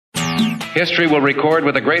History will record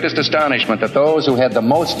with the greatest astonishment that those who had the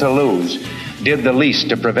most to lose did the least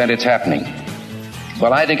to prevent its happening.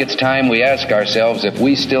 Well, I think it's time we ask ourselves if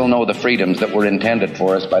we still know the freedoms that were intended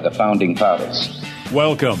for us by the founding fathers.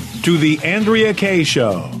 Welcome to the Andrea Kaye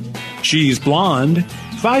Show. She's blonde,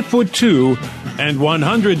 5'2", and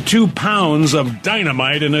 102 pounds of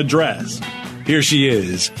dynamite in a dress. Here she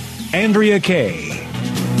is, Andrea Kaye.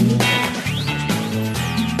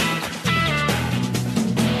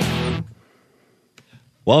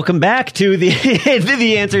 Welcome back to the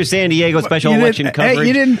The Answer San Diego special election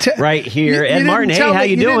coverage right here. Ed Martin, hey, how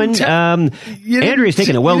you doing? Andrea's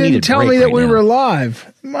taking a well-needed break. Tell me that we now. were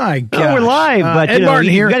live. My God, we're live, but Ed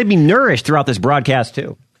Martin here. You've got to be nourished throughout this broadcast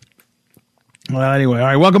too. Well, anyway, all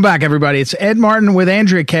right, welcome back, everybody. It's Ed Martin with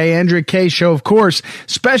Andrea Kaye. Andrea Kaye Show, of course.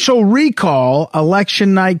 Special recall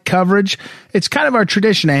election night coverage. It's kind of our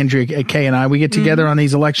tradition, Andrea Kaye and I. We get together on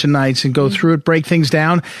these election nights and go through it, break things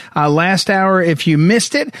down. Last hour, if you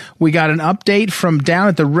missed it, we got an update from down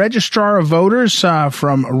at the Registrar of Voters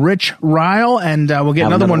from Rich Ryle, and we'll get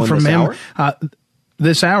another one from him.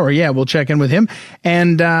 This hour, yeah, we'll check in with him.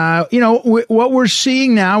 And, what we're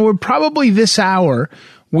seeing now, we're probably this hour,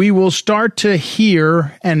 we will start to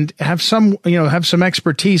hear and have some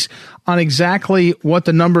expertise on exactly what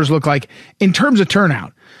the numbers look like in terms of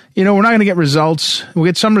turnout. We're not going to get results. We'll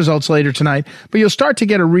get some results later tonight, but you'll start to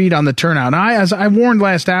get a read on the turnout. As I warned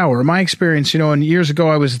last hour, my experience, and years ago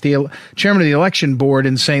I was the chairman of the election board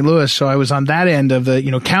in St. Louis, so I was on that end of the,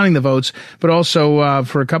 counting the votes, but also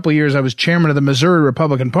for a couple of years I was chairman of the Missouri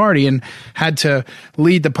Republican Party and had to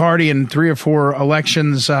lead the party in 3 or 4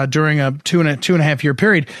 elections during a two and a half year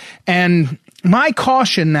period. And my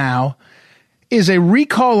caution now is a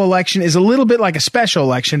recall election is a little bit like a special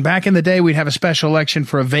election. Back in the day, we'd have a special election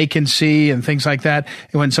for a vacancy and things like that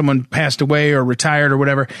when someone passed away or retired or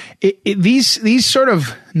whatever. These sort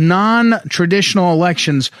of non-traditional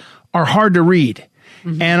elections are hard to read.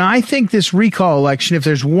 Mm-hmm. And I think this recall election, if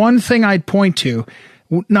there's one thing I'd point to,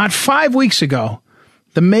 not 5 weeks ago,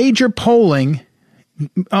 the major polling,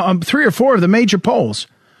 3 or 4 of the major polls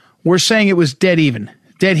were saying it was dead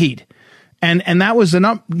heat. And that was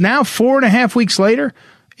now 4.5 weeks later,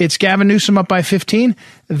 it's Gavin Newsom up by 15.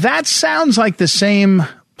 That sounds like the same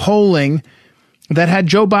polling that had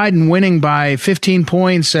Joe Biden winning by 15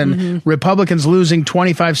 points and Republicans losing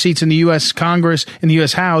 25 seats in the U.S. Congress, in the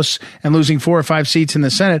U.S. House, and losing 4 or 5 seats in the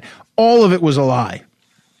Senate. All of it was a lie.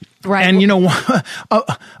 Right. And,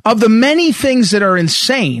 of the many things that are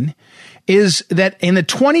insane is that in the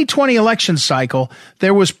 2020 election cycle,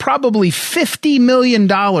 there was probably $50 million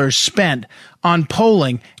spent on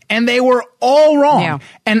polling, and they were all wrong. Yeah.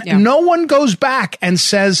 And no one goes back and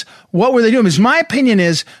says, what were they doing? Because my opinion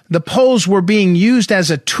is the polls were being used as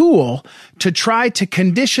a tool to try to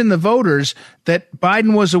condition the voters that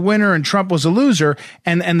Biden was a winner and Trump was a loser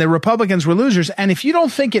and the Republicans were losers. And if you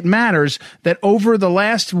don't think it matters that over the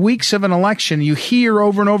last weeks of an election, you hear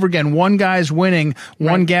over and over again, one guy's winning,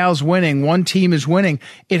 one gal's winning, one team is winning,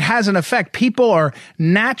 it has an effect. People are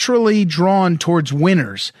naturally drawn towards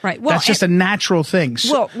winners. Right. Well, that's just a natural thing.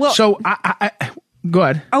 So I go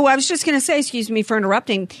ahead. Oh, I was just going to say, excuse me for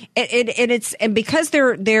interrupting. It's because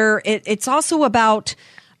it's also about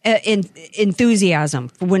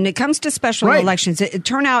enthusiasm. When it comes to special elections,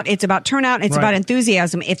 turnout, it's about turnout. It's about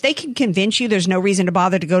enthusiasm. If they can convince you there's no reason to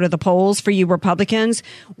bother to go to the polls for you Republicans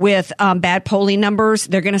with bad polling numbers,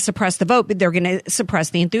 they're going to suppress the vote, but they're going to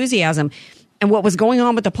suppress the enthusiasm. And what was going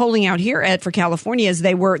on with the polling out here, Ed, for California is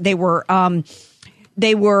they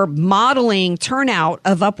were modeling turnout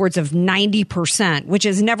of upwards of 90%, which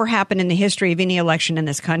has never happened in the history of any election in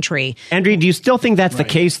this country. Andrea, do you still think that's the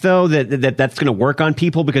case, though, that's going to work on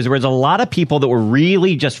people? Because there was a lot of people that were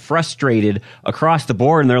really just frustrated across the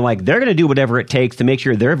board, and they're going to do whatever it takes to make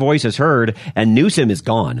sure their voice is heard, and Newsom is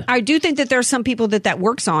gone. I do think that there are some people that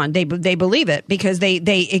works on. They believe it because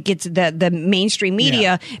it gets the mainstream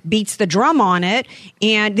media beats the drum on it,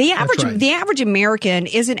 and the average American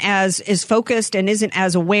isn't as focused and isn't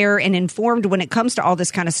as aware and informed when it comes to all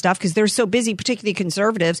this kind of stuff because they're so busy, particularly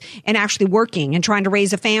conservatives, and actually working and trying to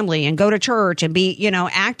raise a family and go to church and be,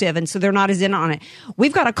 active. And so they're not as in on it.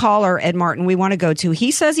 We've got a caller, Ed Martin, we want to go to.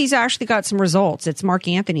 He says he's actually got some results. It's Mark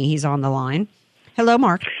Anthony. He's on the line. Hello,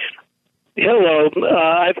 Mark. Hello.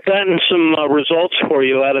 I've gotten some results for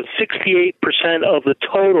you. Out of 68% of the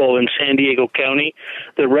total in San Diego County,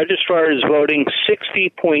 the registrar is voting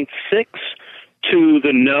 60.6 to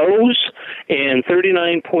the no's and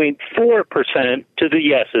 39.4% to the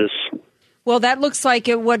yeses. Well, that looks like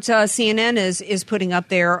what CNN is putting up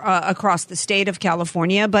there across the state of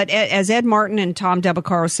California. But as Ed Martin and Tom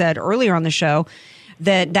DeBaccaro said earlier on the show,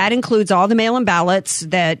 that includes all the mail-in ballots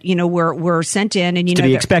that were sent in, and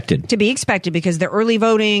to be expected because the early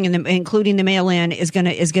voting and including the mail-in is going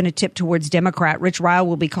to tip towards Democrat. Rich Ryle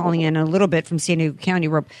will be calling in a little bit from San Diego County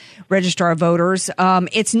Registrar of Voters.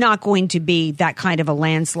 It's not going to be that kind of a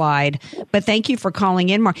landslide, but thank you for calling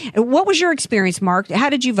in, Mark. What was your experience, Mark? How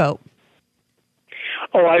did you vote?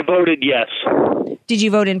 Oh, I voted yes. Did you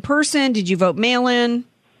vote in person? Did you vote mail-in?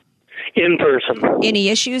 In person. Any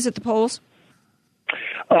issues at the polls?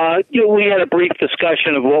 We had a brief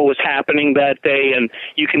discussion of what was happening that day, and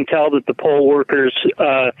you can tell that the poll workers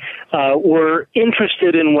were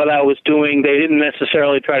interested in what I was doing. They didn't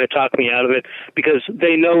necessarily try to talk me out of it because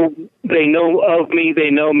they know of me, they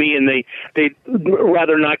know me, and they'd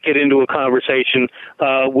rather not get into a conversation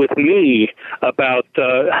with me about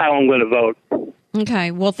how I'm going to vote.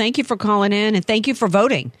 Okay. Well, thank you for calling in, and thank you for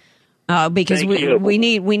voting. Because we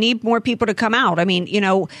need more people to come out. I mean,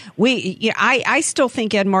 I still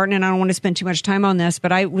think, Ed Martin, and I don't want to spend too much time on this,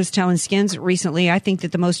 but I was telling Skins recently, I think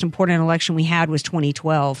that the most important election we had was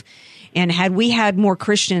 2012. And had we had more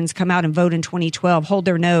Christians come out and vote in 2012, hold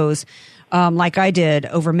their nose, like I did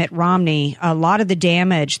over Mitt Romney, a lot of the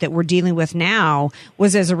damage that we're dealing with now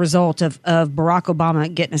was as a result of Barack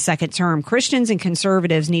Obama getting a second term. Christians and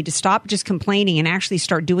conservatives need to stop just complaining and actually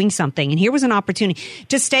start doing something. And here was an opportunity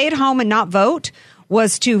to stay at home and not vote,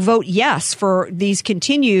 was to vote yes for these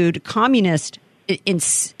continued communist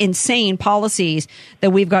insane policies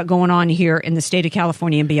that we've got going on here in the state of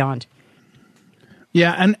California and beyond.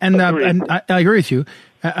 Yeah, and I agree with you.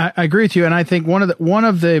 I agree with you, and I think one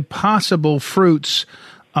of the possible fruits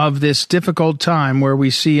of this difficult time where we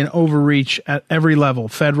see an overreach at every level,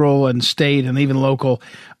 federal and state and even local,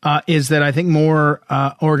 is that I think more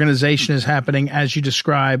organization is happening, as you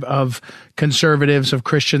describe, of conservatives, of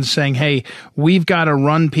Christians saying, hey, we've got to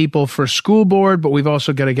run people for school board, but we've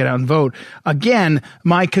also got to get out and vote. Again,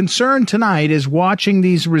 my concern tonight is watching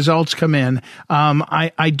these results come in.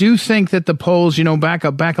 I do think that the polls, back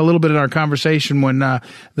a little bit in our conversation when the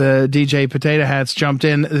DJ Potato Hats jumped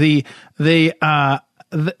in, the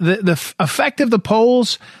effect of the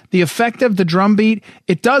polls, the effect of the drumbeat,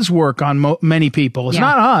 it does work on many people. It's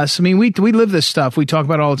not us. I mean, we live this stuff. We talk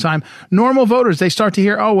about it all the time. Normal voters, they start to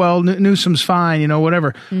hear, oh, well, Newsom's fine,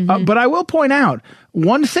 whatever. Mm-hmm. But I will point out,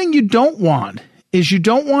 one thing you don't want is you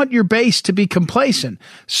don't want your base to be complacent.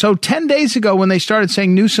 So 10 days ago when they started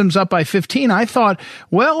saying Newsom's up by 15, I thought,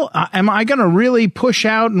 well, am I going to really push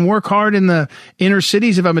out and work hard in the inner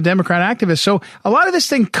cities if I'm a Democrat activist? So a lot of this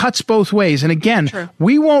thing cuts both ways. And again,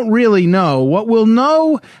 we won't really know.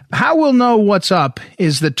 How we'll know what's up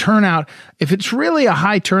is the turnout. If it's really a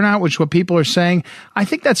high turnout, which is what people are saying, I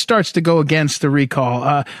think that starts to go against the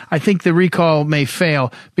recall. I think the recall may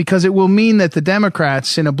fail because it will mean that the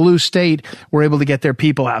Democrats in a blue state were able to get their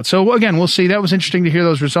people out. So again, we'll see. That was interesting to hear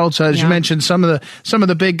those results. As you mentioned, some of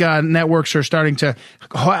the big networks are starting to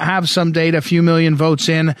have some data, a few million votes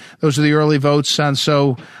in. Those are the early votes. And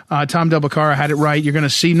so Tom Del Becerra had it right. You're going to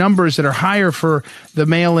see numbers that are higher for the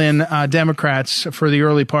mail-in Democrats for the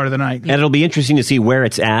early part of the night. And it'll be interesting to see where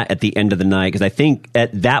it's at the end of the night, because I think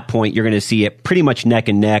at that point you're going to see it pretty much neck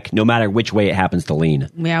and neck, no matter which way it happens to lean.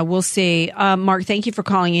 Yeah, we'll see. Mark, thank you for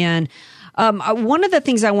calling in. One of the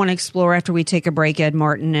things I want to explore after we take a break, Ed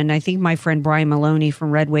Martin, and I think my friend Brian Maloney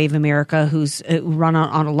from Red Wave America, who's run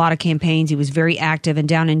on a lot of campaigns, he was very active and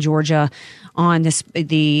down in Georgia on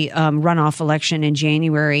the runoff election in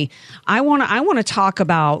January. I want to talk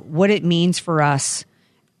about what it means for us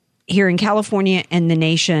here in California and the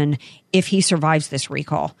nation if he survives this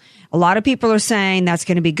recall. A lot of people are saying that's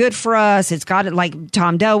going to be good for us. It's got it, like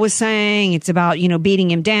Tom Dell was saying, it's about, beating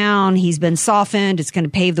him down. He's been softened. It's going to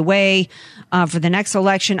pave the way for the next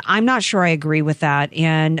election. I'm not sure I agree with that.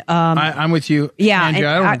 And I'm with you. Yeah,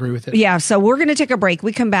 Andrea, I don't agree with it. Yeah. So we're going to take a break.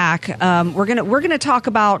 We come back. We're going to talk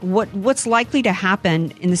about what's likely to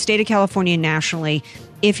happen in the state of California and nationally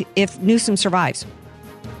if Newsom survives.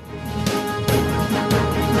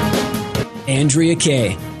 Andrea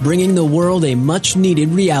Kaye, bringing the world a much-needed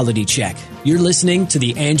reality check. You're listening to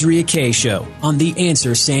The Andrea Kaye Show on The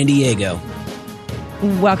Answer San Diego.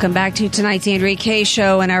 Welcome back to tonight's Andrea Kaye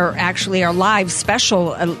Show and our live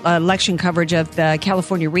special election coverage of the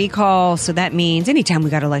California recall. So that means anytime we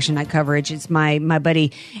got election night coverage, it's my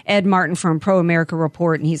buddy Ed Martin from Pro America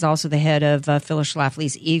Report, and he's also the head of Phyllis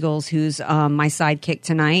Schlafly's Eagles, who's my sidekick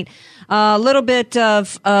tonight. A little bit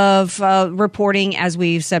of reporting, as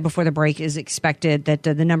we've said before the break, is expected that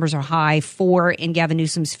the numbers are high in Gavin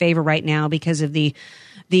Newsom's favor right now because of the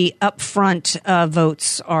upfront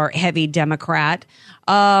votes are heavy Democrat.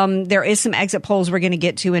 There is some exit polls we're going to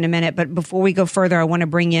get to in a minute, but before we go further, I want to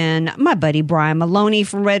bring in my buddy Brian Maloney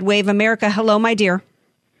from Red Wave America. Hello, my dear.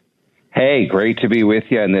 Hey, great to be with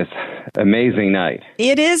you on this amazing night.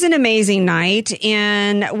 It is an amazing night.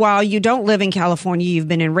 And while you don't live in California, you've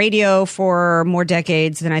been in radio for more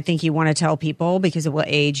decades than I think you want to tell people because it will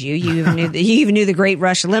age you. You even knew the great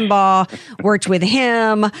Rush Limbaugh, worked with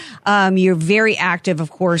him. You're very active,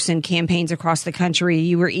 of course, in campaigns across the country.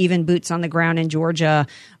 You were even boots on the ground in Georgia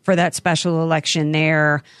for that special election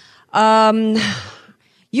there.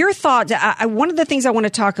 Your thoughts, one of the things I want to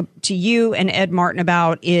talk to you and Ed Martin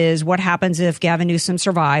about is what happens if Gavin Newsom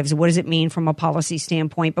survives. What does it mean from a policy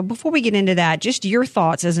standpoint? But before we get into that, just your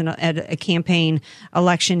thoughts as a campaign,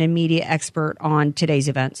 election, and media expert on today's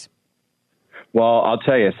events. Well, I'll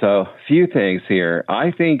tell you, so a few things here.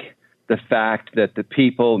 I think the fact that the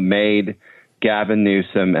people made Gavin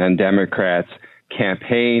Newsom and Democrats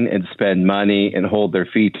campaign and spend money and hold their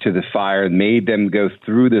feet to the fire, made them go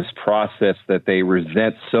through this process that they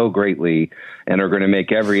resent so greatly and are going to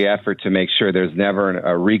make every effort to make sure there's never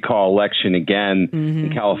a recall election again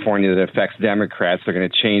in California that affects Democrats. They're going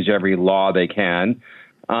to change every law they can,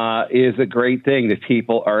 is a great thing that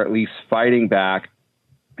people are at least fighting back.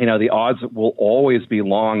 You know, the odds will always be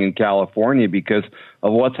long in California because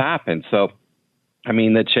of what's happened. So, I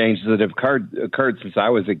mean, the changes that have occurred since I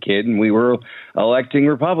was a kid, and we were electing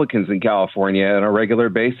Republicans in California on a regular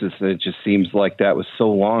basis. And it just seems like that was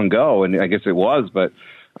so long ago, and I guess it was. But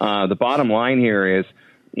the bottom line here is,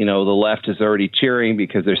 you know, the left is already cheering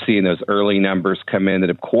because they're seeing those early numbers come in.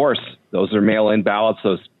 That, of course, those are mail-in ballots.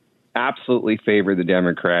 Those absolutely favor the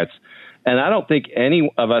Democrats. And I don't think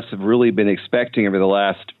any of us have really been expecting over the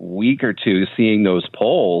last week or two seeing those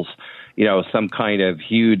polls, you know, some kind of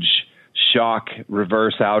huge shock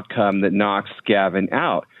reverse outcome that knocks Gavin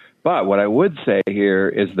out. But what I would say here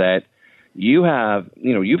is that you've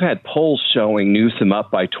had polls showing Newsom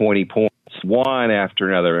up by 20 points, one after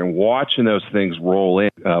another, and watching those things roll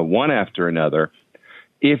in one after another.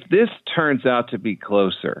 If this turns out to be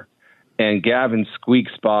closer and Gavin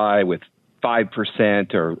squeaks by with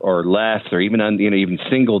 5% or less, or even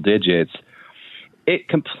single digits, it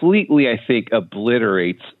completely, I think,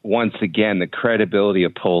 obliterates once again the credibility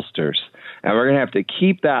of pollsters. And we're going to have to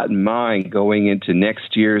keep that in mind going into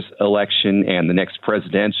next year's election and the next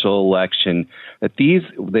presidential election,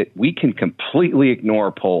 that we can completely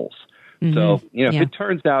ignore polls. So, if it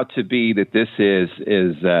turns out to be that this is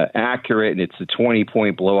accurate and it's a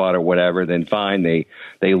 20-point blowout or whatever, then fine,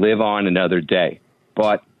 they live on another day.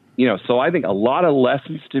 But, so I think a lot of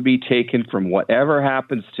lessons to be taken from whatever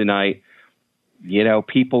happens tonight.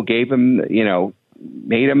 People gave him,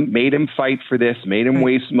 made him fight for this, made him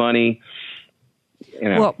waste money.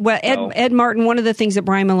 Ed Martin, one of the things that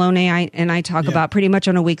Brian Maloney and I talk about pretty much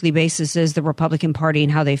on a weekly basis is the Republican Party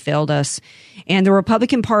and how they failed us. And the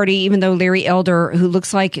Republican Party, even though Larry Elder, who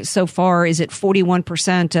looks like so far is at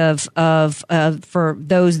 41% of for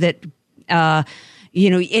those that,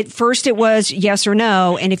 at first it was yes or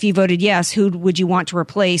no. And if you voted yes, who would you want to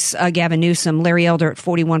replace Gavin Newsom? Larry Elder at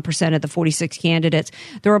 41% of the 46 candidates.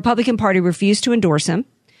 The Republican Party refused to endorse him.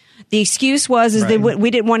 The excuse was that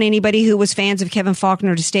we didn't want anybody who was fans of Kevin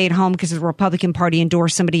Faulconer to stay at home because the Republican Party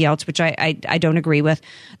endorsed somebody else, which I don't agree with.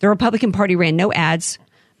 The Republican Party ran no ads.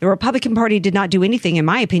 The Republican Party did not do anything, in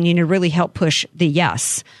my opinion, to really help push the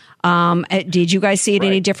yes. Did you guys see it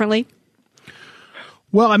any differently?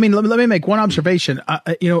 Well, I mean, let me make one observation.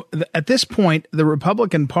 At this point, the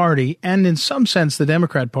Republican Party, and in some sense the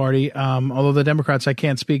Democrat Party, although the Democrats I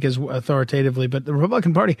can't speak as authoritatively, but the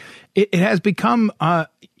Republican Party, it has become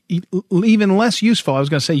even less useful. I was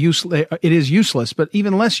going to say it is useless, but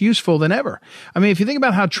even less useful than ever. I mean, if you think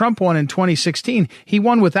about how Trump won in 2016, he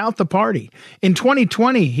won without the party. In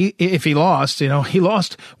 2020, if he lost, he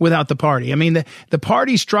lost without the party. I mean, the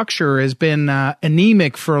party structure has been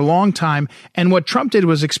anemic for a long time. And what Trump did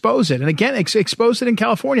was expose it. And again, expose it in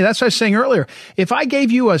California. That's what I was saying earlier. If I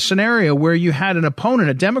gave you a scenario where you had an opponent,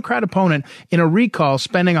 a Democrat opponent in a recall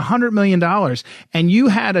spending $100 million, and you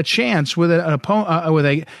had a chance with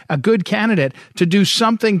a good candidate to do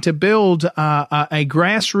something to build a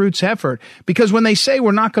grassroots effort. Because when they say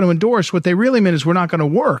we're not going to endorse, what they really mean is we're not going to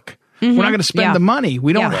work. We're not going to spend the money.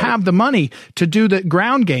 We don't have the money to do the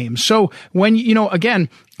ground game. So when, again,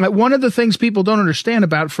 one of the things people don't understand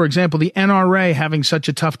about, for example, the NRA having such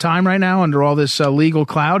a tough time right now under all this legal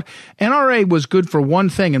cloud, NRA was good for one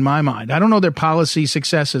thing in my mind. I don't know their policy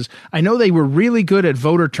successes. I know they were really good at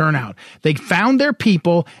voter turnout. They found their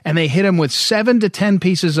people and they hit them with 7 to 10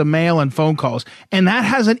 pieces of mail and phone calls. And that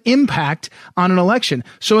has an impact on an election.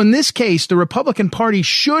 So in this case, the Republican Party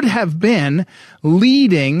should have been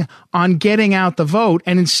leading on getting out the vote.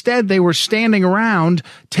 And instead they were standing around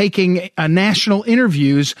taking national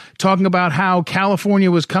interviews news talking about how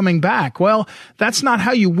California was coming back. Well, that's not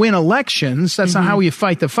how you win elections. That's not how you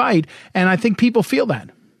fight the fight. And I think people feel that.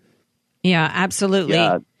 Yeah, absolutely.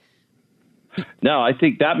 Yeah. No, I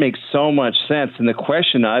think that makes so much sense. And the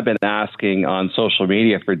question I've been asking on social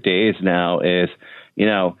media for days now is,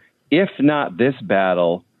 if not this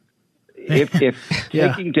battle, if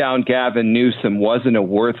taking down Gavin Newsom wasn't a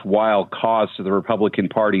worthwhile cause to the Republican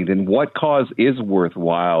Party, then what cause is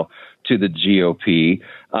worthwhile to the GOP?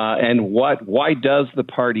 And why does the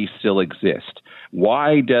party still exist?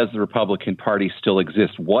 Why does the Republican Party still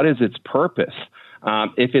exist? What is its purpose?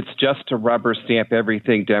 If it's just to rubber stamp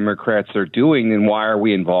everything Democrats are doing, then why are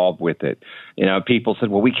we involved with it? People said,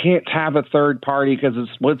 well, we can't have a third party because it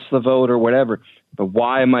splits the vote or whatever. But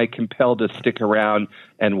why am I compelled to stick around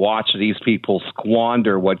and watch these people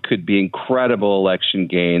squander what could be incredible election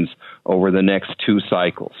gains over the next 2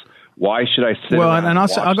 cycles? Why should I sit around and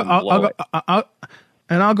watch them blow it?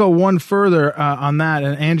 I'll go one further on that,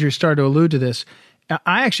 and Andrew started to allude to this.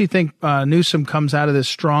 I actually think Newsom comes out of this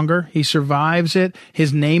stronger. He survives it.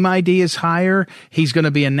 His name ID is higher. He's going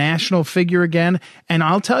to be a national figure again. And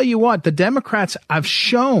I'll tell you what, the Democrats have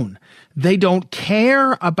shown they don't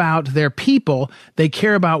care about their people. They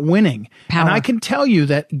care about winning. Power. And I can tell you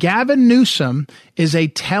that Gavin Newsom is a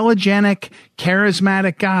telegenic,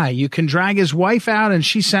 charismatic guy. You can drag his wife out and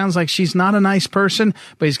she sounds like she's not a nice person,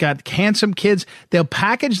 but he's got handsome kids. They'll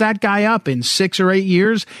package that guy up in 6 or 8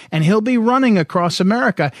 years and he'll be running across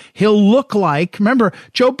America. He'll look like, remember,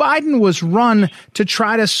 Joe Biden was run to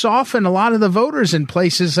try to soften a lot of the voters in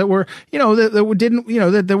places that were, that didn't,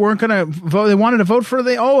 that they weren't going to vote. They wanted to vote for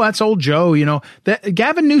that's old Joe, that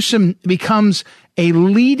Gavin Newsom becomes a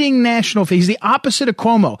leading national figure. He's the opposite of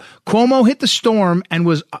Cuomo. Cuomo hit the storm and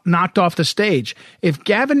was knocked off the stage. If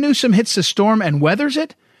Gavin Newsom hits the storm and weathers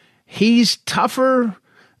it, he's tougher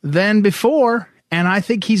than before. And I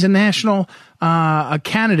think he's a national a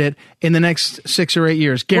candidate in the next 6 or 8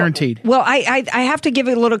 years, guaranteed. Well, I have to give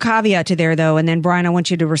a little caveat to there, though, and then, Brian, I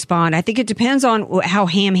want you to respond. I think it depends on how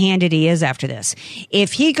ham-handed he is after this.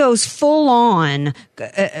 If he goes full on,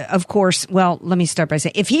 of course, well, let me start by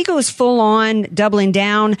saying, if he goes full on, doubling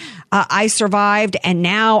down, I survived, and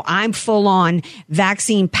now I'm full on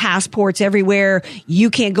vaccine passports everywhere. You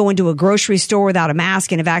can't go into a grocery store without a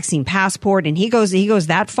mask and a vaccine passport, and he goes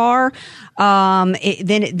that far, then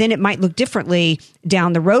it might look differently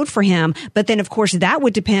down the road for him. But then, of course, that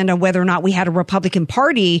would depend on whether or not we had a Republican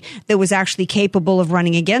Party that was actually capable of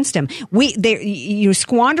running against him.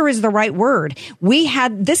 Squander is the right word.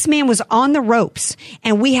 This man was on the ropes,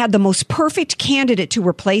 and we had the most perfect candidate to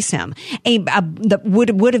replace him. That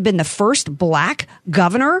would have been the first black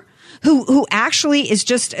governor who actually is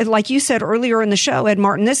just, like you said earlier in the show, Ed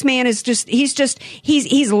Martin, this man is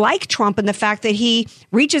he's like Trump in the fact that he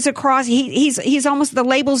reaches across, he's almost, the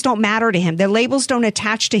labels don't matter to him. The labels don't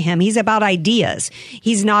attach to him. He's about ideas.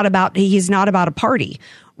 He's not about a party.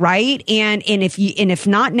 Right. And if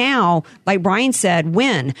not now, like Brian said,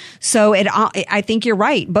 when. So I think you're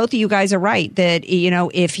right. Both of you guys are right that,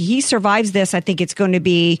 if he survives this, I think it's going to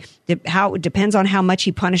be it depends on how much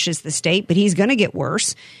he punishes the state, but he's going to get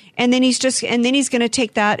worse. And then he's going to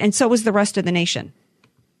take that. And so is the rest of the nation.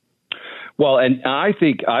 Well, and I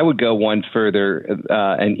think I would go one further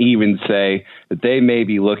and even say that they may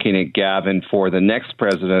be looking at Gavin for the next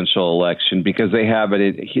presidential election because they have an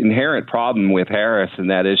inherent problem with Harris, and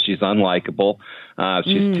that is she's unlikable.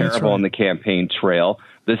 She's terrible on the campaign trail.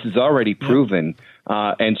 This is already proven,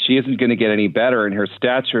 and she isn't going to get any better, and her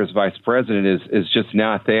stature as vice president is just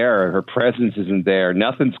not there. Her presence isn't there.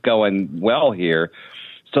 Nothing's going well here.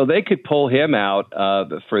 So they could pull him out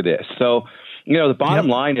for this. So, the bottom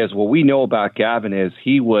line is what we know about Gavin is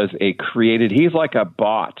he's like a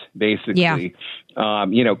bot, basically,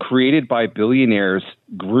 created by billionaires,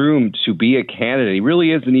 groomed to be a candidate. He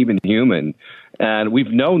really isn't even human. And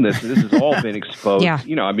we've known this. This has all been exposed.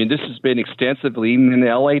 This has been extensively even in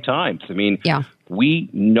the LA Times. We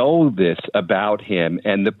know this about him.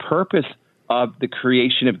 And the purpose of the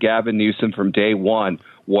creation of Gavin Newsom from day one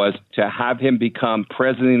was to have him become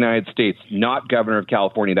president of the United States, not governor of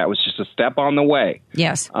California. That was just a step on the way.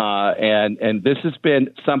 Yes. And this has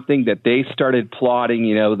been something that they started plotting,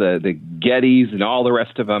 the Gettys and all the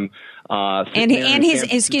rest of them. And his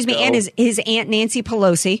Aunt Nancy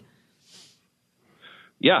Pelosi.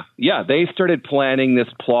 Yeah. They started plotting this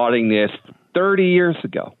 30 years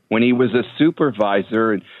ago when he was a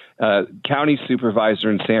supervisor and county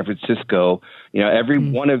supervisor in San Francisco. Every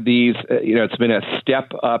one of these, it's been a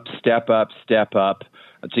step up.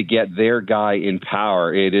 to get their guy in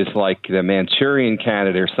power. It is like the Manchurian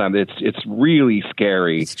candidate or something. It's really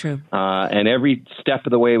scary. It's true. And every step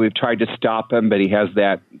of the way we've tried to stop him, but he has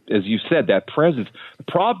that, as you said, that presence. The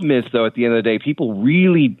problem is, though, at the end of the day,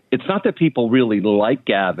 it's not that people really like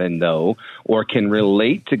Gavin, though, or can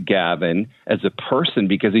relate to Gavin as a person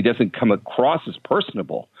because he doesn't come across as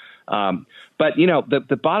personable. But,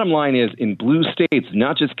 the bottom line is in blue states,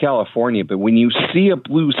 not just California, but when you see a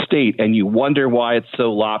blue state and you wonder why it's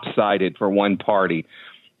so lopsided for one party,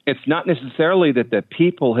 it's not necessarily that the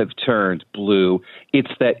people have turned blue.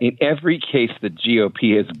 It's that in every case, the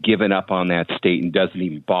GOP has given up on that state and doesn't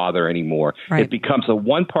even bother anymore. Right. It becomes a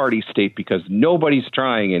one-party state because nobody's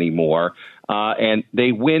trying anymore. And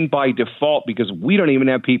they win by default because we don't even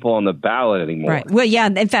have people on the ballot anymore. Right. Well, yeah.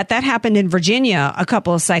 In fact, that happened in Virginia a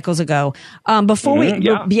couple of cycles ago. Before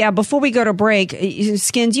we go to break,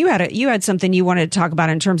 Skins, you had something you wanted to talk about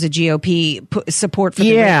in terms of GOP support for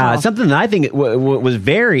the recall. Something that I think was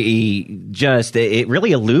very it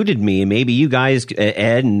really eluded me, and maybe you guys,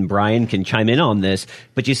 Ed and Brian, can chime in on this.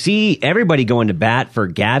 But you see everybody going to bat for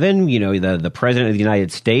Gavin. The president of the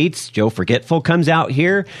United States, Joe Forgetful, comes out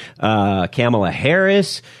here. Kamala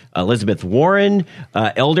Harris, Elizabeth Warren.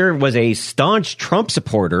 Elder was a staunch Trump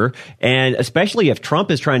supporter, and especially if Trump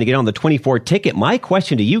is trying to get on the 24 ticket, my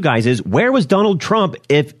question to you guys is, where was Donald Trump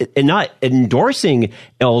if not endorsing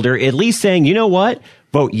Elder, at least saying, you know what?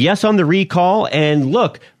 Vote yes on the recall, and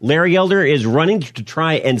look, Larry Elder is running to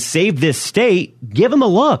try and save this state. Give him a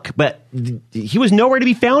look, but he was nowhere to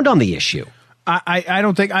be found on the issue. I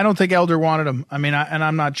don't think Elder wanted him. I mean,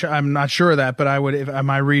 I'm not sure of that, but I would. If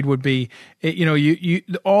my read would be,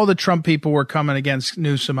 all the Trump people were coming against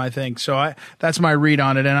Newsom. I think so. That's my read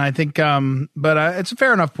on it, and I think, but it's a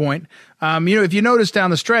fair enough point. If you notice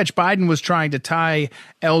down the stretch, Biden was trying to tie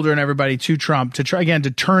Elder and everybody to Trump to try again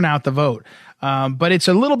to turn out the vote. But it's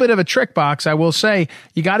a little bit of a trick box. I will say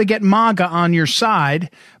you got to get MAGA on your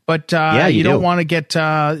side, but you don't want to get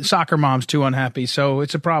soccer moms too unhappy. So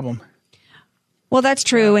it's a problem. Well, that's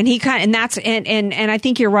true, and I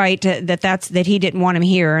think you're right that he didn't want him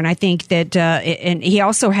here, and I think that and he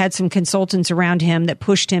also had some consultants around him that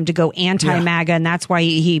pushed him to go anti-MAGA, and that's why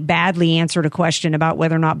he badly answered a question about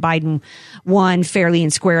whether or not Biden won fairly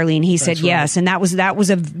and squarely, and he said yes, and that was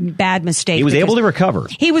a bad mistake. He was able to recover.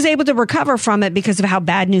 He was able to recover from it because of how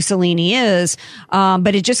bad Mussolini is,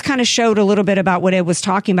 but it just kind of showed a little bit about what Ed was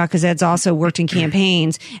talking about, because Ed's also worked in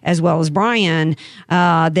campaigns as well as Brian.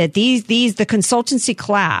 That the consultancy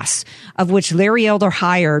class of which Larry Elder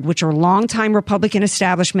hired, which are longtime Republican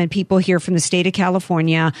establishment people here from the state of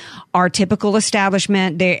California, are typical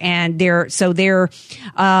establishment. They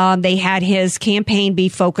had his campaign be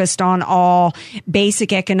focused on all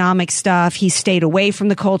basic economic stuff. He stayed away from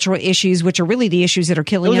the cultural issues, which are really the issues that are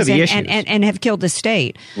killing us and have killed the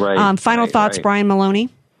state. Right. Final thoughts, Brian Maloney?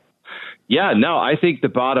 Yeah, no, I think the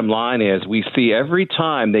bottom line is we see every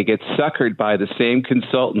time they get suckered by the same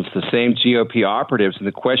consultants, the same GOP operatives. And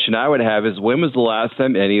the question I would have is, when was the last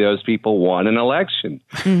time any of those people won an election?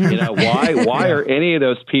 Why are any of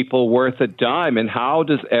those people worth a dime? And how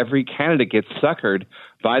does every candidate get suckered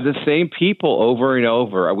by the same people over and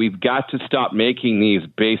over? We've got to stop making these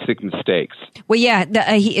basic mistakes. Well, yeah,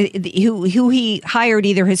 who he hired,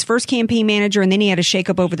 either his first campaign manager, and then he had a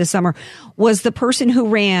shakeup over the summer, was the person who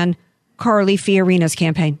ran Carly Fiorina's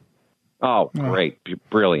campaign. Oh, great.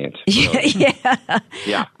 Brilliant.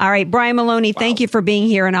 Yeah. All right. Brian Maloney, thank you for being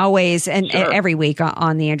here, and always and every week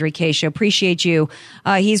on the Andrea Kaye Show. Appreciate you.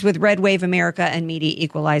 He's with Red Wave America and Media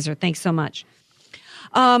Equalizer. Thanks so much.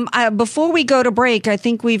 Before we go to break, I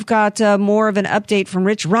think we've got more of an update from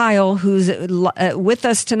Rich Ryle, who's with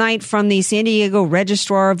us tonight from the San Diego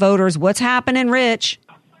Registrar of Voters. What's happening, Rich?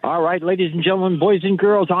 All right, ladies and gentlemen, boys and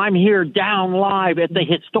girls, I'm here down live at the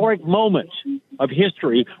historic moment of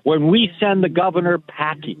history when we send the governor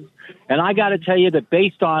packing. And I got to tell you that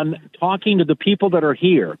based on talking to the people that are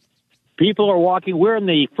here, people are walking. We're in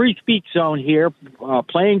the free speech zone here,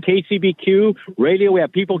 playing KCBQ radio. We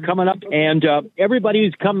have people coming up, and everybody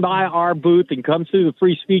who's come by our booth and comes through the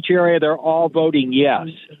free speech area, they're all voting yes.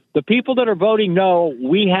 The people that are voting no,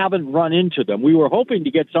 we haven't run into them. We were hoping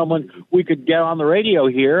to get someone we could get on the radio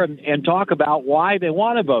here and talk about why they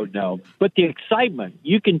want to vote no. But the excitement,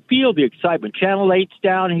 you can feel the excitement. Channel 8's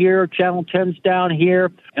down here, Channel 10's down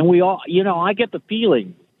here, and we all, I get the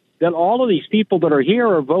feeling that all of these people that are here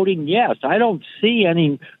are voting yes. I don't see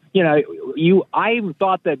any, I even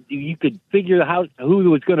thought that you could figure out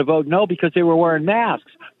who was going to vote no because they were wearing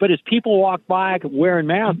masks. But as people walk by wearing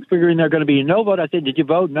masks, figuring they're going to be a no vote, I said, did you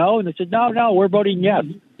vote no? And they said, no, we're voting yes.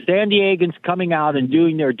 San Diegans coming out and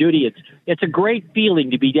doing their duty. It's a great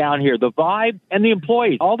feeling to be down here. The vibe and the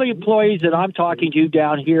employees, all the employees that I'm talking to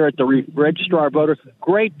down here at the Registrar of Voters,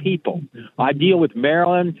 great people. I deal with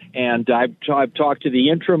Maryland, and I've talked to the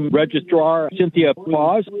interim registrar, Cynthia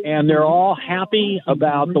Paws, and they're all happy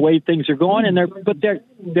about the way things are going, and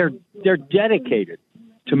they're dedicated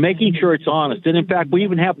to making sure it's honest. And in fact, we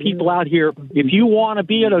even have people out here, if you want to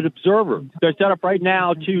be an observer, they're set up right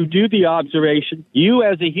now to do the observation. You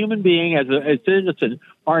as a human being, as a citizen,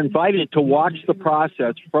 are invited to watch the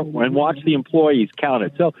process and watch the employees count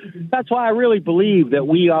it. So that's why I really believe that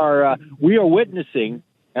we are witnessing,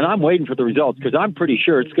 and I'm waiting for the results because I'm pretty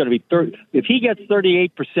sure it's going to be 30. If he gets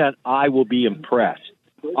 38%, I will be impressed.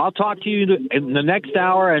 I'll talk to you in the next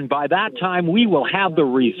hour, and by that time, we will have the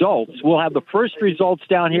results. We'll have the first results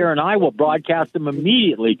down here, and I will broadcast them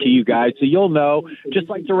immediately to you guys, so you'll know, just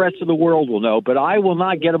like the rest of the world will know. But I will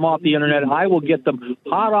not get them off the Internet. I will get them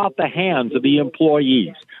hot off the hands of the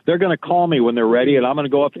employees. They're going to call me when they're ready, and I'm going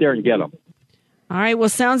to go up there and get them. All right, well,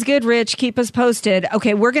 sounds good, Rich. Keep us posted.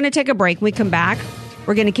 Okay, we're going to take a break. When we come back,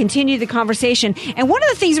 we're going to continue the conversation. And one of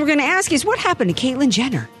the things we're going to ask is what happened to Caitlyn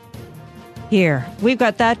Jenner? Here, we've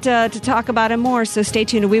got that to talk about and more, so stay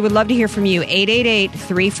tuned. We would love to hear from you.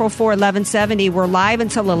 888-344-1170. We're live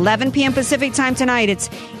until 11 p.m. Pacific time tonight. It's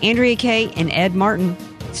Andrea Kaye and Ed Martin.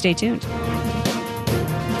 Stay tuned.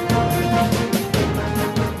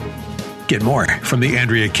 Get more from The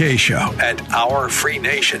Andrea Kaye Show at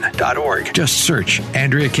OurFreeNation.org. Just search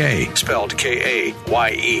Andrea Kaye, spelled Kaye.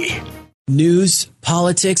 News,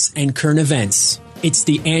 politics, and current events. It's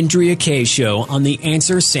the Andrea Kaye Show on The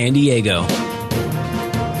Answer San Diego.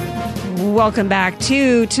 Welcome back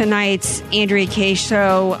to tonight's Andrea Kaye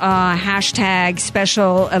Show, hashtag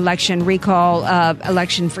special election recall,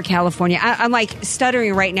 election for California. I'm like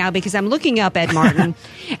stuttering right now because I'm looking up Ed Martin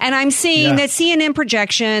and I'm seeing that CNN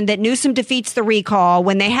projection that Newsom defeats the recall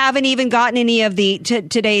when they haven't even gotten any of the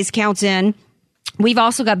today's counts in. We've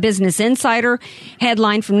also got Business Insider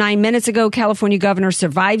headline from 9 minutes ago. California governor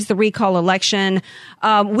survives the recall election.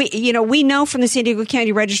 We know from the San Diego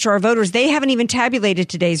County Registrar of Voters, they haven't even tabulated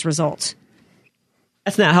today's results.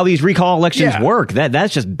 That's not how these recall elections work.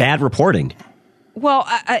 That's just bad reporting. Well,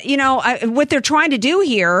 what they're trying to do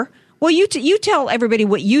here. Well, you tell everybody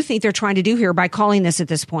what you think they're trying to do here by calling this at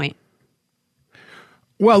this point.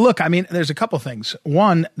 Well, look, I mean, there's a couple things.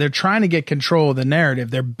 One, they're trying to get control of the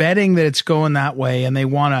narrative. They're betting that it's going that way, and they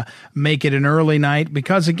want to make it an early night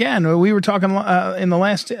because, again, we were talking in the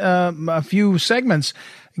last few segments,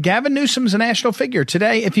 Gavin Newsom's a national figure.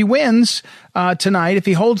 Today, if he wins tonight, if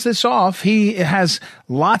he holds this off, he has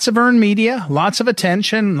lots of earned media, lots of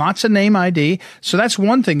attention, lots of name ID. So that's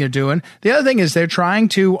one thing they're doing. The other thing is they're trying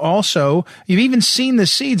to also, you've even seen the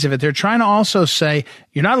seeds of it, they're trying to also say,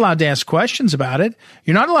 you're not allowed to ask questions about it.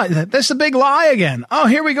 You're not allowed. That's the big lie again. Oh,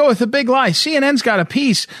 here we go with the big lie. CNN's got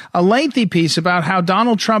a lengthy piece about how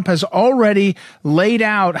Donald Trump has already laid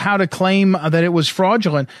out how to claim that it was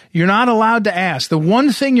fraudulent. You're not allowed to ask. The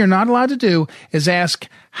one thing you're not allowed to do is ask,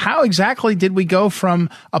 how exactly did we go from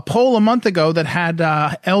a poll a month ago that had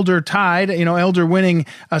Elder tied, Elder winning,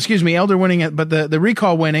 but the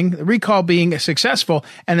recall being successful,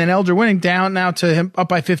 and then Elder winning down now to him up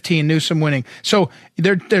by 15, Newsom winning. So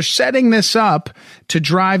they're setting this up to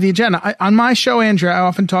drive the agenda. On my show, Andrea, I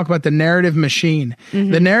often talk about the narrative machine.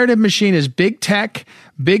 Mm-hmm. The narrative machine is big tech,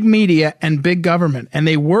 big media, and big government. And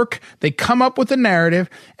they come up with a narrative,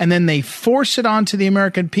 and then they force it onto the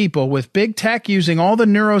American people with big tech using all the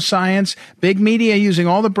neuroscience, big media using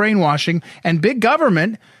all the brainwashing, and big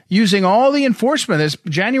government using all the enforcement. There's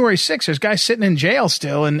January 6th. There's guys sitting in jail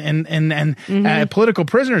still and political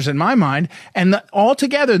prisoners in my mind. And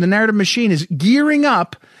altogether, the narrative machine is gearing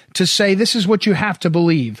up to say, this is what you have to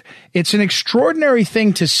believe. It's an extraordinary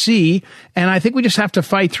thing to see, and I think we just have to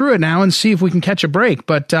fight through it now and see if we can catch a break.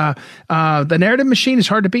 But the narrative machine is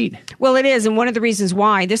hard to beat. Well, it is, and one of the reasons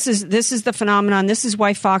why, this is the phenomenon, this is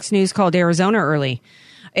why Fox News called Arizona early.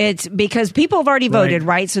 It's because people have already voted,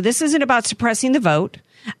 right? So this isn't about suppressing the vote.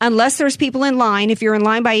 Unless there's people in line, if you're in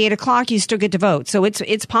line by 8 o'clock, you still get to vote. So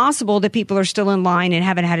it's possible that people are still in line and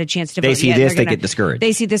haven't had a chance to vote yet. They see this, they get discouraged.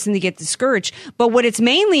 They see this and they get discouraged. But what it's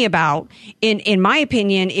mainly about, in my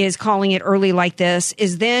opinion, is calling it early like this,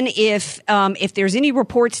 is then if there's any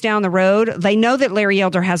reports down the road, they know that Larry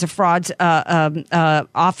Elder has a fraud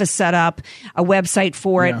office set up, a website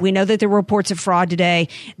for it. Yeah. We know that there were reports of fraud today.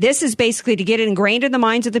 This is basically to get it ingrained in the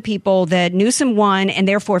minds of the people that Newsom won, and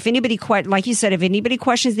therefore, if anybody, like you said, if anybody questions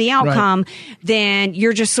questions the outcome, then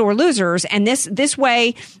you're just sore losers. And this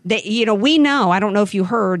way, that we know. I don't know if you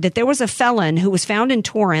heard that there was a felon who was found in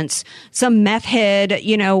Torrance, some meth head,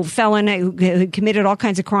 felon who committed all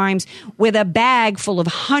kinds of crimes, with a bag full of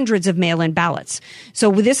hundreds of mail-in ballots.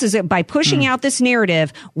 So this is by pushing out this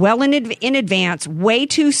narrative well in advance, way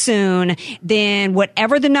too soon. Then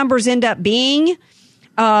whatever the numbers end up being,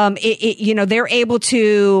 they're able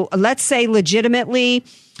to, let's say, legitimately.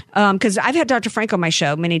 Because I've had Dr. Frank on my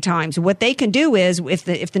show many times. What they can do is,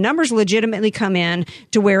 if the numbers legitimately come in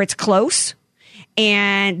to where it's close,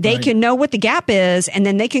 and they can know what the gap is, and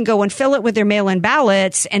then they can go and fill it with their mail-in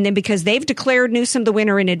ballots, and then because they've declared Newsom the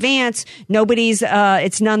winner in advance,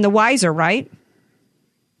 it's none the wiser, right?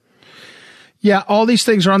 Yeah, all these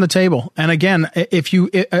things are on the table. And again,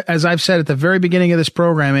 as I've said at the very beginning of this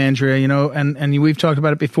program, Andrea, and we've talked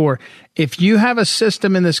about it before, if you have a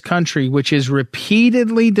system in this country which is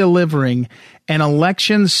repeatedly delivering an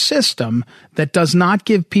election system that does not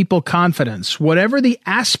give people confidence, whatever the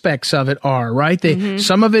aspects of it are, right?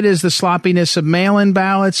 Some of it is the sloppiness of mail-in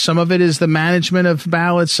ballots. Some of it is the management of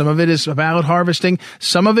ballots. Some of it is ballot harvesting.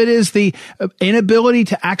 Some of it is the inability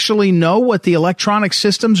to actually know what the electronic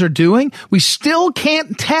systems are doing. We still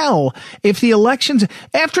can't tell if the elections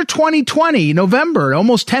after 2020, November,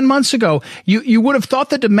 almost 10 months ago, you would have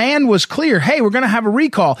thought the demand was clear. Hey, we're going to have a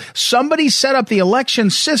recall. Somebody set up the election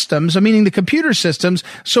systems, meaning the computer systems,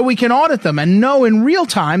 so we can audit them and know in real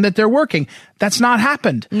time that they're working. That's not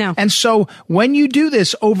happened. No. And so when you do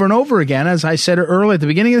this over and over again, as I said earlier at the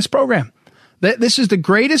beginning of this program, this is the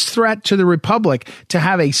greatest threat to the republic, to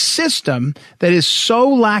have a system that is so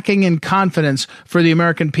lacking in confidence for the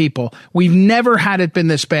American people. We've never had it been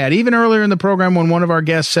this bad. Even earlier in the program when one of our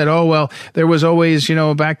guests said, oh, well, there was always,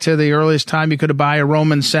 back to the earliest time you could buy a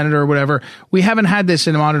Roman senator or whatever. We haven't had this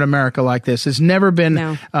in modern America like this. It's never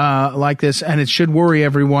been like this, and it should worry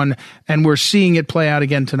everyone. And we're seeing it play out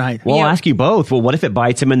again tonight. Well, I'll ask you both. Well, what if it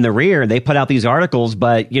bites them in the rear? They put out these articles,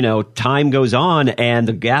 but, time goes on and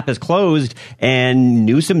the gap is closed and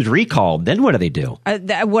Newsom's recalled. Then what do they do?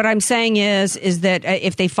 What I'm saying is that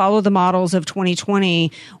if they follow the models of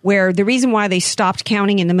 2020, where the reason why they stopped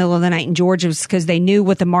counting in the middle of the night in Georgia was because they knew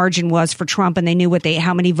what the margin was for Trump, and they knew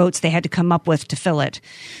how many votes they had to come up with to fill it.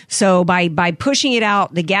 So by pushing it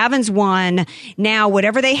out, the Gavins won. Now,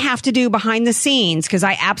 whatever they have to do behind the scenes, because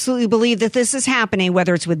I absolutely believe that this is happening,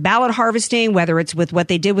 whether it's with ballot harvesting, whether it's with what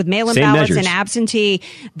they did with mail-in ballots and absentee,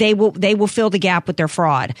 they will fill the gap with their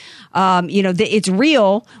fraud. It's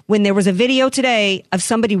real. When there was a video today of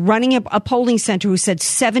somebody running a polling center who said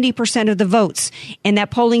 70% of the votes in that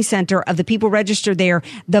polling center of the people registered there,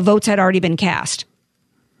 the votes had already been cast.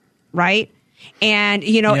 Right? And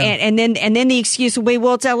and then the excuse will be,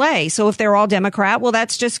 well, it's LA. So if they're all Democrat, well, that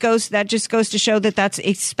just goes to show that that's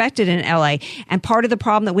expected in LA. And part of the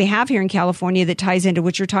problem that we have here in California that ties into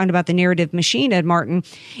what you're talking about, the narrative machine, Ed Martin,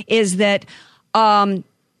 is that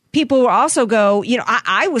people will also go,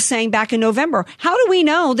 I was saying back in November, how do we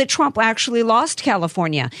know that Trump actually lost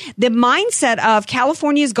California? The mindset of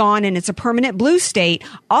California's gone and it's a permanent blue state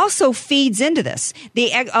also feeds into this.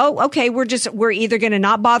 We're either going to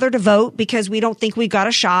not bother to vote because we don't think we got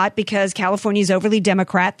a shot because California is overly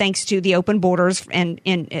Democrat thanks to the open borders and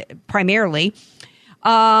primarily.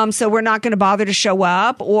 So we're not going to bother to show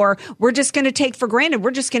up, or we're just going to take for granted.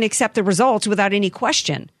 We're just going to accept the results without any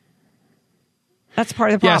question. That's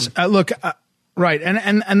part of the problem. Yes, look, right,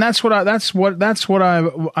 and that's what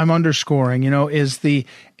I'm underscoring. Is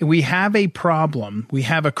we have a problem, we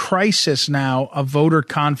have a crisis now of voter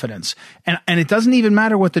confidence, and it doesn't even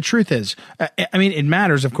matter what the truth is. It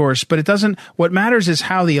matters, of course, but it doesn't. What matters is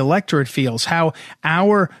how the electorate feels, how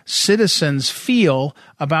our citizens feel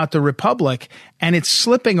about the republic, and it's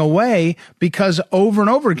slipping away because over and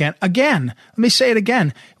over again, let me say it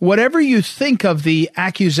again, whatever you think of the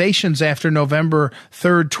accusations after November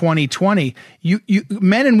 3rd, 2020, you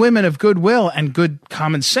men and women of goodwill and good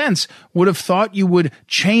common sense would have thought you would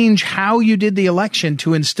change how you did the election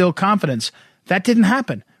to instill confidence. That didn't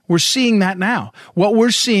happen. We're seeing that now. What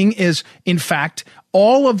we're seeing is, in fact,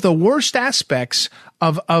 all of the worst aspects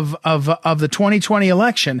of the 2020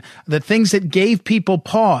 election, the things that gave people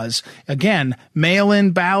pause, again,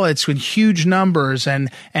 mail-in ballots with huge numbers and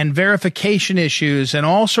verification issues and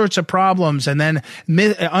all sorts of problems, and then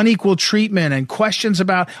unequal treatment and questions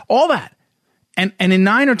about all that. And in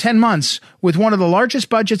 9 or 10 months, with one of the largest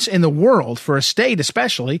budgets in the world for a state,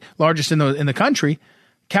 especially largest in the country,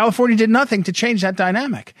 California did nothing to change that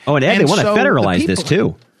dynamic. Oh, and they want to federalize this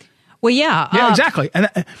too. Well, yeah. Yeah, exactly. And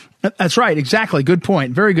that's right. Exactly. Good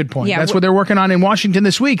point. Very good point. Yeah, that's what they're working on in Washington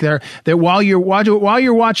this week. They're while you're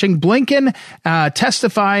watching Blinken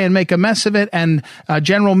testify and make a mess of it, and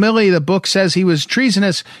General Milley, the book says he was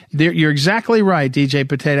treasonous. You're exactly right, DJ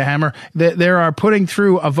Potato Hammer. They are putting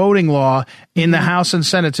through a voting law in the House and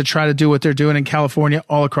Senate to try to do what they're doing in California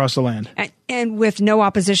all across the land. And with no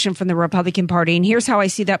opposition from the Republican Party. And here's how I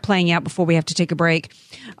see that playing out before we have to take a break.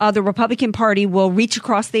 The Republican Party will reach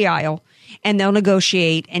across the aisle and they'll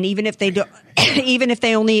negotiate. And even if they do, even if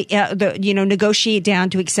they only, negotiate down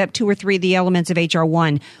to accept 2 or 3 of the elements of H.R.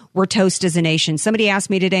 1, we're toast as a nation. Somebody asked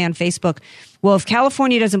me today on Facebook, well, if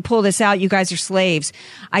California doesn't pull this out, you guys are slaves.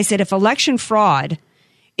 I said, if election fraud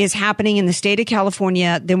is happening in the state of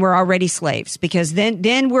California, then we're already slaves, because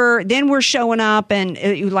then we're showing up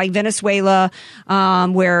and like Venezuela,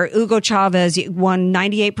 where Hugo Chavez won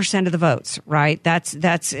 98% of the votes, right? That's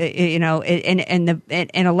and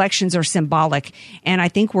elections are symbolic, and I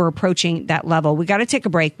think we're approaching that level. We got to take a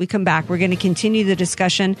break. We come back. We're going to continue the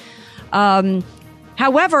discussion.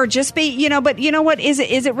 However, but you know what? Is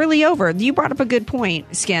it really over? You brought up a good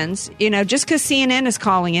point, Skins. Just because CNN is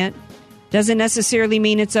calling it doesn't necessarily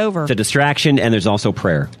mean it's over. It's a distraction, and there's also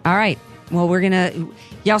prayer. All right. Well,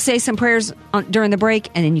 y'all say some prayers during the break,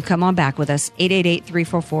 and then you come on back with us.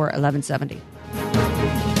 888-344-1170.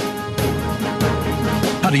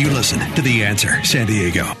 How do you listen to The Answer San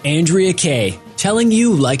Diego? Andrea Kaye, telling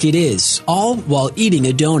you like it is, all while eating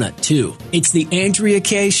a donut, too. It's The Andrea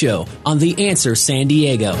Kaye Show on The Answer San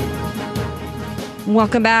Diego.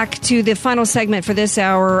 Welcome back to the final segment for this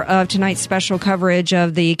hour of tonight's special coverage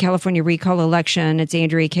of the California recall election. It's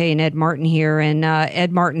Andrea Kaye and Ed Martin here. And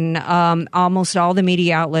Ed Martin, almost all the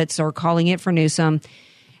media outlets are calling it for Newsom.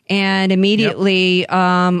 And immediately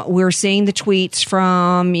we're seeing the tweets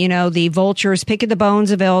from, the vultures picking the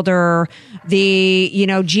bones of Elder, the,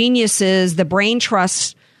 geniuses, the brain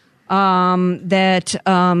trusts that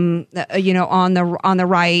on the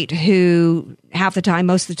right, who half the time,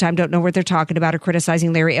 most of the time, don't know what they're talking about, or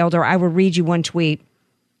criticizing Larry Elder. I will read you one tweet.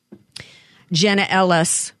 Jenna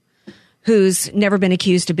Ellis, who's never been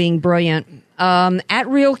accused of being brilliant, at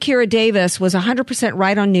Real Kira Davis was 100%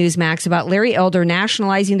 right on Newsmax about Larry Elder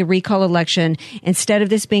nationalizing the recall election instead of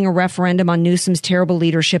this being a referendum on Newsom's terrible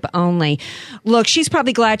leadership only. Look, she's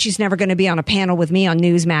probably glad she's never going to be on a panel with me on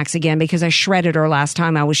Newsmax again, because I shredded her last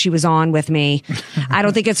time she was on with me. I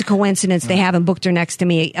don't think it's a coincidence they haven't booked her next to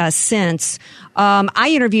me since. I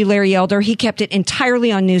interviewed Larry Elder. He kept it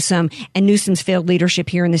entirely on Newsom and Newsom's failed leadership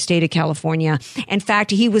here in the state of California. In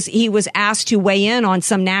fact, he was asked to weigh in on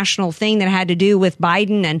some national thing that had to do with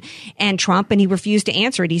Biden and Trump, and he refused to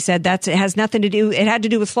answer it. He said it has nothing to do. It had to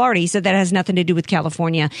do with Florida. He said that has nothing to do with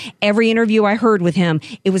California. Every interview I heard with him,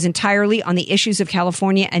 it was entirely on the issues of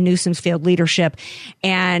California and Newsom's failed leadership.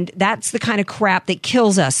 And that's the kind of crap that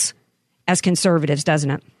kills us as conservatives,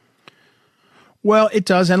 doesn't it? Well, it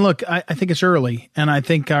does. And look, I think it's early. And I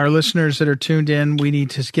think our listeners that are tuned in, we need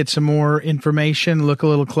to get some more information, look a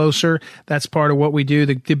little closer. That's part of what we do.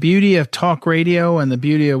 The beauty of talk radio and the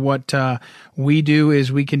beauty of what we do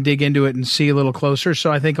is we can dig into it and see a little closer.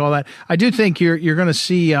 So I think all that. I do think you're going to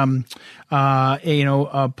see a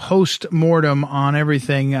post-mortem on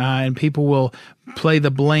everything, and people will play the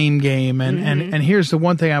blame game. And here's the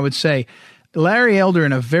one thing I would say. Larry Elder,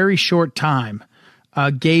 in a very short time,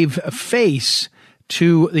 gave face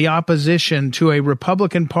to the opposition to a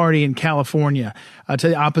Republican Party in California, to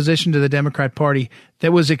the opposition to the Democrat Party,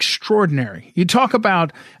 that was extraordinary. You talk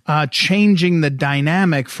about changing the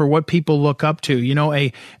dynamic for what people look up to.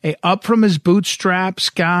 A up from his bootstraps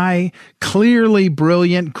guy, clearly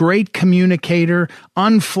brilliant, great communicator,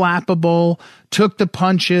 unflappable, took the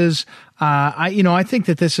punches. I think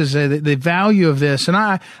that this is the value of this. And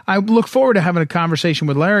I look forward to having a conversation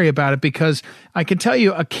with Larry about it, because I can tell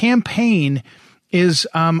you a campaign is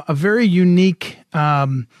a very unique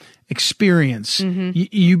experience.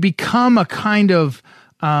 You become a kind of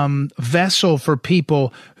vessel for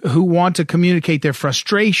people who want to communicate their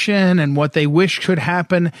frustration and what they wish could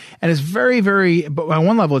happen. And it's very, very, but on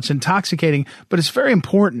one level, it's intoxicating, but it's very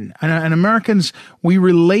important. And Americans, we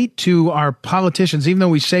relate to our politicians, even though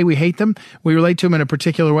we say we hate them, we relate to them in a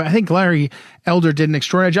particular way. I think Larry Elder did an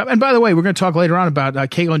extraordinary job. And by the way, we're going to talk later on about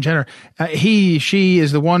Caitlyn Jenner. She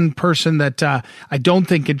is the one person that I don't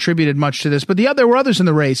think contributed much to this, but there were others in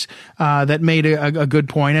the race that made a good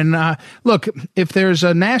point. And look, if there's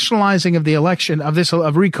a nationalizing of the election of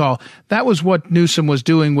recall, that was what Newsom was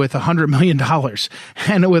doing with $100 million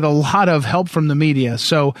and with a lot of help from the media.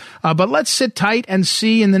 So, but let's sit tight and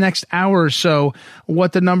see in the next hour or so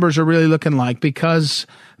what the numbers are really looking like, because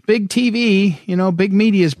big TV, big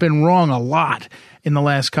media has been wrong a lot. in the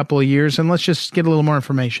last couple of years. And let's just get a little more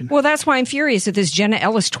information. Well, that's why I'm furious at this Jenna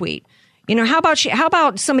Ellis tweet. You know, how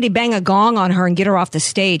about somebody bang a gong on her and get her off the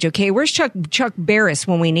stage? Okay, where's Chuck Barris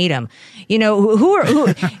when we need him? You know,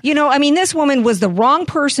 who you know, I mean, this woman was the wrong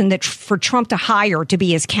person for Trump to hire to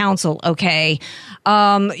be his counsel. Okay,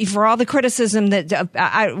 for all the criticism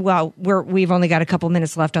that we've only got a couple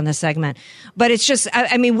minutes left on this segment, but it's just,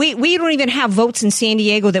 I mean, we don't even have votes in San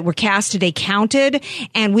Diego that were cast today counted,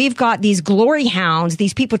 and we've got these glory hounds,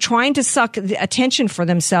 these people trying to suck the attention for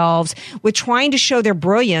themselves with trying to show their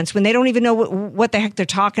brilliance when they don't even know what the heck they're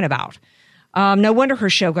talking about. No wonder her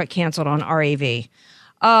show got canceled on RAV.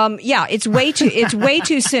 Yeah, it's way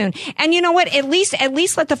too soon. And you know what? At least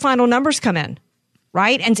let the final numbers come in,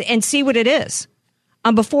 right? And see what it is.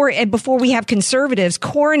 Before we have conservatives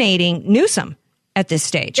coronating Newsom at this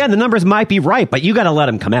stage. Yeah, the numbers might be right, but you got to let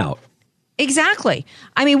them come out. Exactly.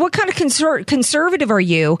 I mean, what kind of conservative are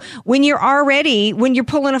you when you're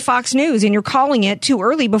pulling a Fox News and you're calling it too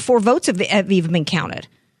early before votes have even been counted?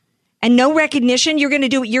 And no recognition. You're going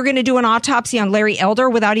to do an autopsy on Larry Elder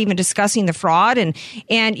without even discussing the fraud.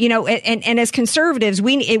 And you know, and as conservatives,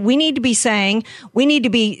 we need to be saying, we need to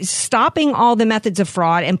be stopping all the methods of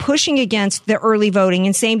fraud and pushing against the early voting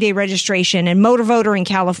and same day registration and motor voter in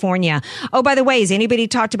California. Oh, by the way, has anybody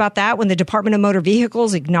talked about that when the Department of Motor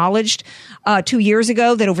Vehicles acknowledged 2 years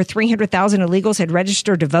ago that over 300,000 illegals had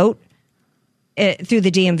registered to vote through the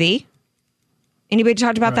DMV? Anybody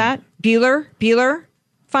talked about that? Bueller?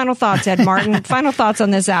 Final thoughts, Ed Martin. Final thoughts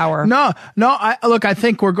on this hour. No. I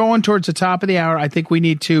think we're going towards the top of the hour. I think we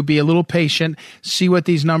need to be a little patient, see what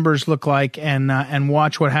these numbers look like, and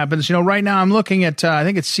watch what happens. You know, right now I'm looking at I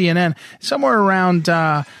think it's CNN. Somewhere around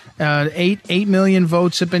 8 million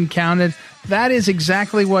votes have been counted. That is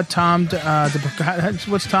exactly what Tom Del.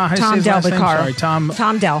 Sorry,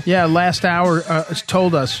 Tom Del. Yeah, last hour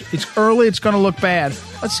told us. It's early. It's going to look bad.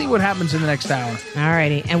 Let's see what happens in the next hour. All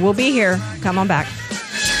righty, and we'll be here. Come on back.